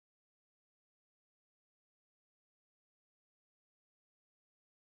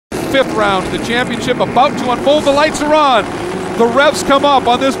fifth round of the championship about to unfold. The lights are on. The revs come up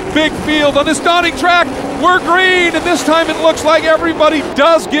on this big field, on this dawning track. We're green, and this time it looks like everybody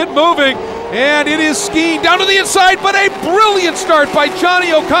does get moving. And it is skiing down to the inside, but a brilliant start by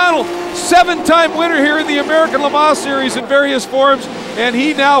Johnny O'Connell. 7-time winner here in the American Le Mans Series in various forms. And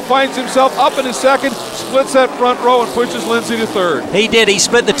he now finds himself up in his second, splits that front row and pushes Lindsay to third. He did. He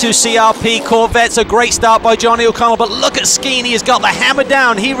split the two CRP Corvettes. A great start by Johnny O'Connell. But look at skiing. He has got the hammer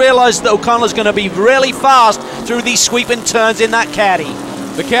down. He realized that O'Connell's going to be really fast through these sweeping turns in that caddy.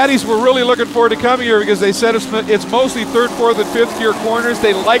 The caddies were really looking forward to coming here because they said it's mostly third, fourth, and fifth gear corners.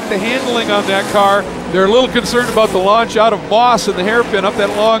 They like the handling on that car. They're a little concerned about the launch out of Moss and the hairpin up that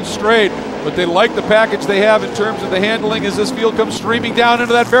long straight, but they like the package they have in terms of the handling as this field comes streaming down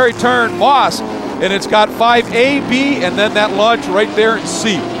into that very turn. Moss, and it's got 5A, B, and then that launch right there in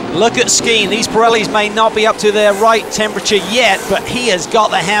C. Look at skiing. These Pirellis may not be up to their right temperature yet, but he has got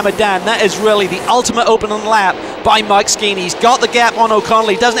the hammer down. That is really the ultimate opening lap by Mike Skeen. He's got the gap on O'Connell.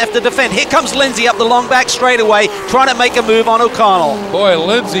 He doesn't have to defend. Here comes Lindsay up the long back straightaway, trying to make a move on O'Connell. Boy,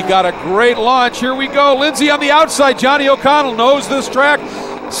 Lindsay got a great launch. Here we go. Lindsay on the outside. Johnny O'Connell knows this track.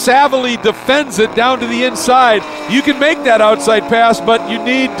 Savvily defends it down to the inside. You can make that outside pass, but you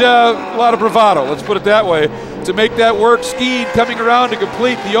need a lot of bravado, let's put it that way, to make that work. Skeen coming around to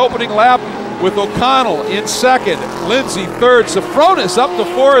complete the opening lap with O'Connell in second, Lindsay third, Sofronis up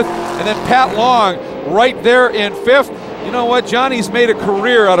to fourth, and then Pat Long right there in fifth. You know what? Johnny's made a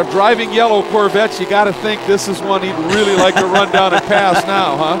career out of driving yellow Corvettes. You got to think this is one he'd really like to run down and pass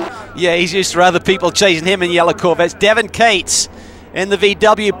now, huh? Yeah, he's used to other people chasing him in yellow Corvettes. Devin Cates in the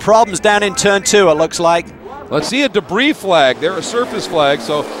VW, problems down in turn 2, it looks like. Let's see a debris flag. They're a surface flag,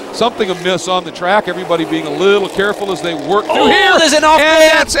 so something amiss on the track. Everybody being a little careful as they work through here. There's an off.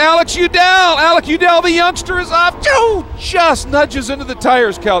 And that's Alex Udell. Alex Udell, the youngster, is off. Just nudges into the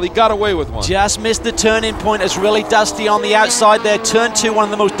tires, Cal. He got away with one. Just missed the turn-in point. It's really dusty on the outside there. Turn 2, one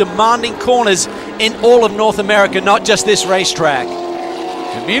of the most demanding corners in all of North America, not just this racetrack.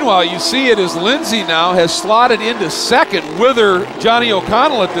 And meanwhile, you see it as Lindsay now has slotted into second with her Johnny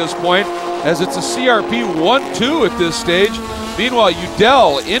O'Connell at this point, as it's a CRP 1-2 at this stage. Meanwhile,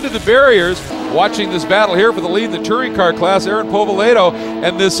 Udell into the barriers, watching this battle here for the lead in the touring car class. Aaron Povolato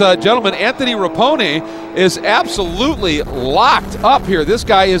and this gentleman, Anthony Rapone, is absolutely locked up here. This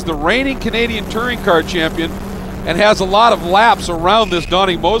guy is the reigning Canadian touring car champion and has a lot of laps around this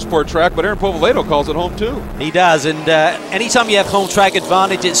dawning Mosport track, but Aaron Povolato calls it home too. He does, and anytime you have home track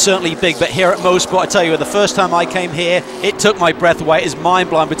advantage, it's certainly big, but here at Mosport, I tell you, the first time I came here, it took my breath away. It's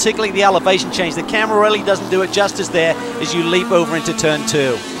mind-blowing, particularly the elevation change. The camera really doesn't do it justice there as you leap over into turn 2.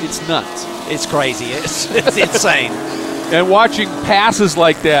 It's nuts. It's crazy. It's insane. And watching passes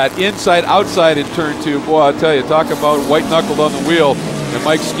like that, inside, outside in turn 2, boy, I'll tell you, talk about white-knuckled on the wheel. And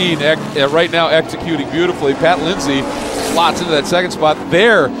Mike Skeen right now executing beautifully. Pat Lindsay slots into that second spot.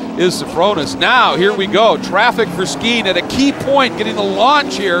 There is Sofronis. Now, here we go. Traffic for Skeen at a key point, getting the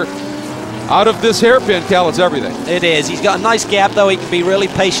launch here out of this hairpin. Cal, it's everything. It is. He's got a nice gap, though. He can be really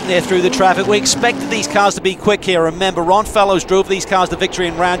patient there through the traffic. We expected these cars to be quick here. Remember, Ron Fellows drove these cars to victory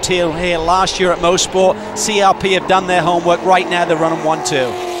in round 2 here last year at Mosport. CRP have done their homework. Right now, they're running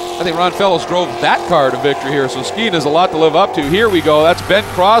 1-2. I think Ron Fellows drove that car to victory here, so Skeen has a lot to live up to. Here we go. That's Ben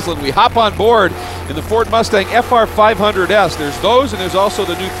Crosland. We hop on board in the Ford Mustang FR500S. There's those, and there's also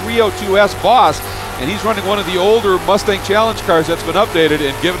the new 302S Boss, and he's running one of the older Mustang Challenge cars that's been updated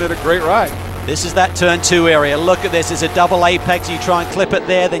and giving it a great ride. This is that turn 2 area. Look at this. It's a double apex. You try and clip it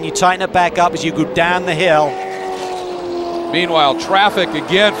there, then you tighten it back up as you go down the hill. Meanwhile, traffic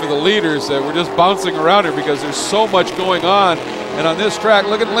again for the leaders. We're just bouncing around here because there's so much going on. And on this track,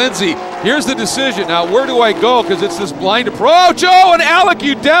 look at Lindsay. Here's the decision. Now, where do I go? Because it's this blind approach. Oh, and Alec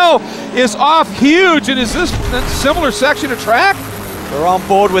Udell is off huge. And is this a similar section of track? We're on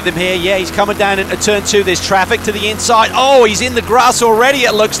board with him here. Yeah, he's coming down into turn 2. There's traffic to the inside. Oh, he's in the grass already,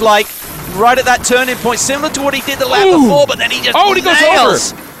 it looks like. Right at that turning point, similar to what he did the lap before, but then he just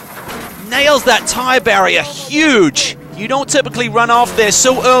nails that tire barrier. Huge. You don't typically run off there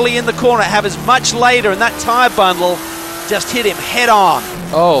so early in the corner, have as much later, and that tire bundle just hit him head on.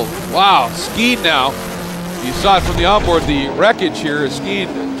 Oh, wow. Skeen now. You saw it from the onboard, the wreckage here.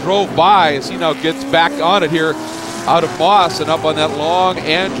 Skeen drove by as he now gets back on it here out of Moss and up on that long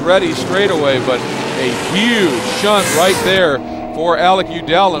Andretti straightaway. But a huge shunt right there for Alec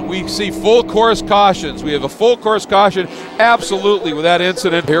Udell, and we see full course cautions. We have a full course caution absolutely with that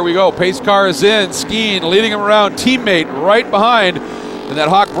incident. Here we go. Pace car is in. Skeen leading him around. Teammate right behind. in that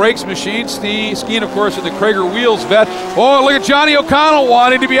Hawk Brakes machine. Skeen, of course, in the Krager Wheels vet. Oh, look at Johnny O'Connell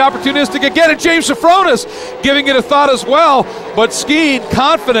wanting to be opportunistic again, and James Safronis giving it a thought as well. But Skeen,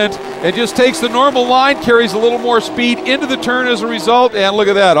 confident, and just takes the normal line, carries a little more speed into the turn as a result, and look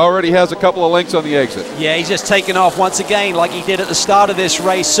at that, already has a couple of lengths on the exit. Yeah, he's just taken off once again like he did at the start of this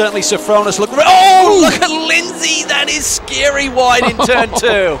race. Certainly Safronis look at Lindsay, that is scary wide in turn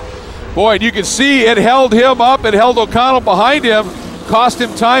 2. Boy, and you can see it held him up, it held O'Connell behind him, cost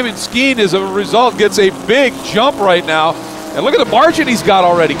him time, and Skeen as a result gets a big jump right now. And look at the margin he's got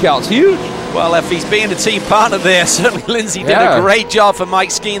already, Cal, it's huge. Well, if he's being a team partner there, certainly Lindsay did a great job for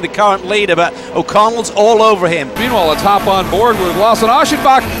Mike Skeen, the current leader, but O'Connell's all over him. Meanwhile, let's hop on board with Lawson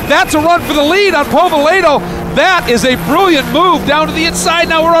Aschenbach. That's a run for the lead on Povaledo. That is a brilliant move down to the inside.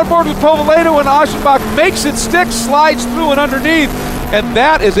 Now we're on board with Povaledo, and Aschenbach makes it stick, slides through and underneath. And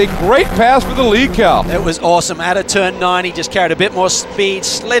that is a great pass for the lead, Cal. It was awesome. Out of turn 9, he just carried a bit more speed,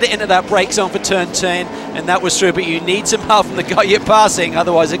 slid it into that brake zone for turn 10, and that was through. But you need some help from the guy you're passing,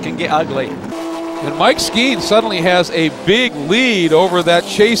 otherwise it can get ugly. And Mike Skeen suddenly has a big lead over that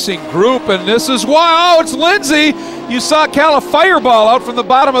chasing group, and this is why, it's Lindsay. You saw Cal, a fireball out from the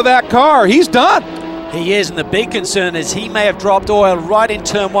bottom of that car. He's done. He is, and the big concern is he may have dropped oil right in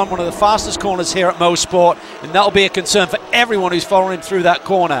turn 1, one of the fastest corners here at Mosport, and that'll be a concern for everyone who's following him through that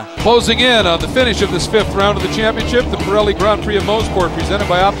corner. Closing in on the finish of this 5th round of the championship, the Pirelli Grand Prix of Mosport, presented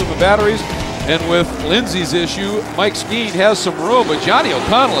by Optima Batteries. And with Lindsay's issue, Mike Skeen has some room, but Johnny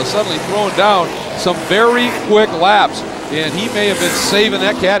O'Connell is suddenly throwing down some very quick laps, and he may have been saving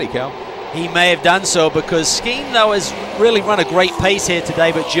that caddy, Cal. He may have done so, because Skeen, though, has really run a great pace here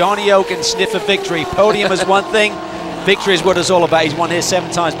today, but Johnny O can sniff a victory. Podium is one thing, victory is what it's all about. He's won here 7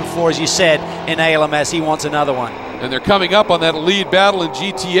 times before, as you said, in ALMS. He wants another one. And they're coming up on that lead battle in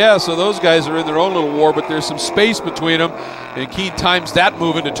GTS, so those guys are in their own little war, but there's some space between them, and Keen times that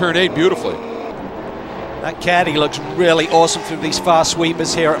move into turn 8 beautifully. That caddy looks really awesome through these fast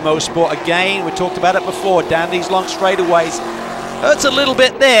sweepers here at Mosport. Again, we talked about it before, down these long straightaways. Hurts a little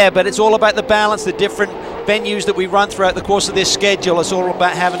bit there, but it's all about the balance, the different venues that we run throughout the course of this schedule. It's all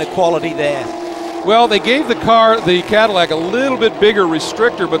about having a quality there. Well, they gave the Cadillac, a little bit bigger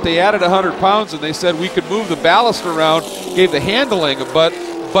restrictor, but they added 100 pounds, and they said we could move the ballast around, gave the handling, but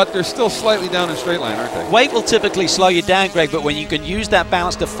they're still slightly down in straight line, aren't they? Weight will typically slow you down, Greg, but when you can use that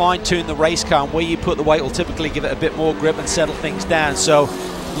balance to fine-tune the race car, and where you put the weight will typically give it a bit more grip and settle things down. So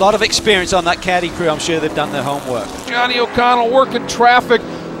a lot of experience on that caddy crew. I'm sure they've done their homework. Johnny O'Connell working traffic.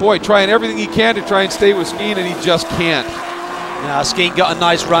 Boy, trying everything he can to try and stay with Skeen, and he just can't. Now, Skeen got a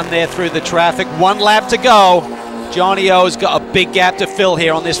nice run there through the traffic. 1 lap to go. Johnny O's got a big gap to fill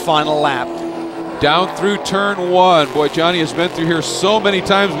here on this final lap. Down through turn 1. Boy, Johnny has been through here so many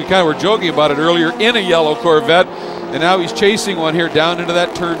times. We kind of were joking about it earlier in a yellow Corvette. And now he's chasing one here down into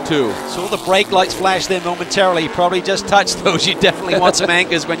that turn 2. Saw the brake lights flash there momentarily. He probably just touched those. You definitely want some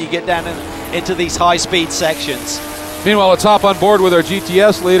anchors when you get down into these high-speed sections. Meanwhile, let's hop on board with our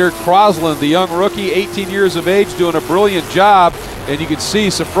GTS leader, Crosland, the young rookie, 18 years of age, doing a brilliant job. And you can see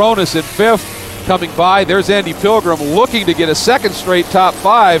Safronis in 5th coming by. There's Andy Pilgrim looking to get a 2nd straight top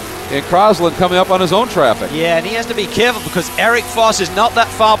 5, and Crosland coming up on his own traffic. Yeah, and he has to be careful because Eric Foss is not that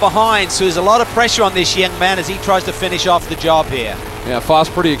far behind, so there's a lot of pressure on this young man as he tries to finish off the job here. Yeah, Foss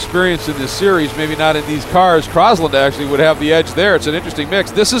pretty experienced in this series, maybe not in these cars. Crosland actually would have the edge there. It's an interesting mix.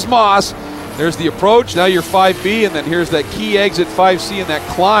 This is Moss. There's the approach, now you're 5B, and then here's that key exit 5C and that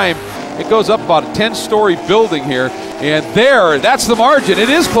climb. It goes up about a 10-story building here, and that's the margin. It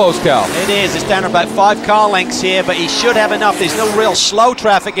is close, Cal. It is. It's down to about 5 car lengths here, but he should have enough. There's no real slow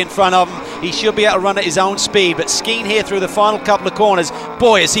traffic in front of him. He should be able to run at his own speed, but Skeen here through the final couple of corners,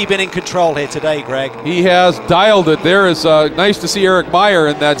 boy, has he been in control here today, Greg. He has dialed it. There is nice to see Eric Meyer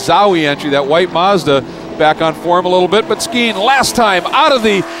in that Zowie entry, that white Mazda, back on form a little bit, but Skeen last time out of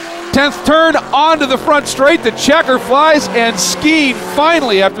the 10th turn onto the front straight. The checker flies, and Skeen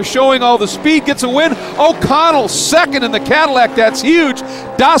finally, after showing all the speed, gets a win. O'Connell 2nd in the Cadillac. That's huge.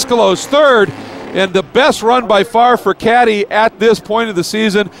 Doscolo's 3rd, and the best run by far for Caddy at this point of the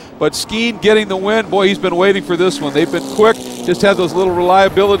season. But Skeen getting the win. Boy, he's been waiting for this one. They've been quick, just had those little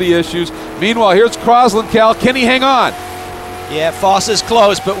reliability issues. Meanwhile, here's Crosland, Cal. Can he hang on? Yeah, Foss is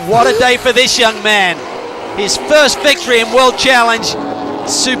close, but what a day for this young man. His first victory in World Challenge.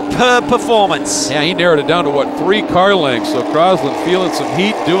 Superb performance. Yeah, he narrowed it down to, 3 car lengths. So Crosland feeling some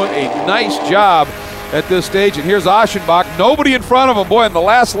heat, doing a nice job at this stage. And here's Aschenbach. Nobody in front of him. Boy, in the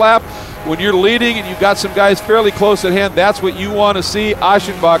last lap, when you're leading and you've got some guys fairly close at hand, that's what you want to see.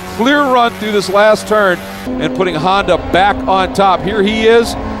 Aschenbach, clear run through this last turn and putting Honda back on top. Here he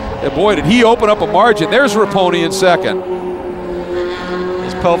is. And boy, did he open up a margin. There's Raponi in 2nd.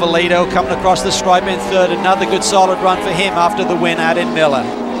 Povaledo coming across the stripe in third. Another good solid run for him after the win out in Miller.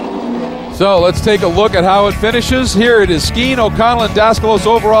 So let's take a look at how it finishes. Here it is Skeen, O'Connell, and Daskalos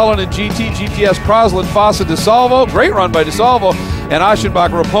overall, and in GT, GTS, Crosland, Fossa, DeSalvo. Great run by DeSalvo. And Aschenbach,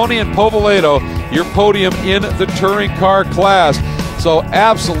 Raponi, and Povaledo, your podium in the touring car class. So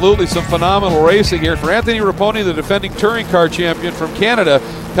absolutely some phenomenal racing here for Anthony Raponi, the defending touring car champion from Canada,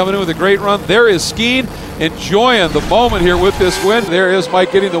 coming in with a great run. There is Skeen enjoying the moment here with this win. There is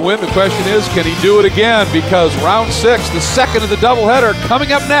Mike getting the win. The question is, can he do it again? Because round 6, the second of the doubleheader,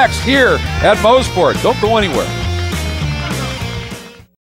 coming up next here at Mosport. Don't go anywhere.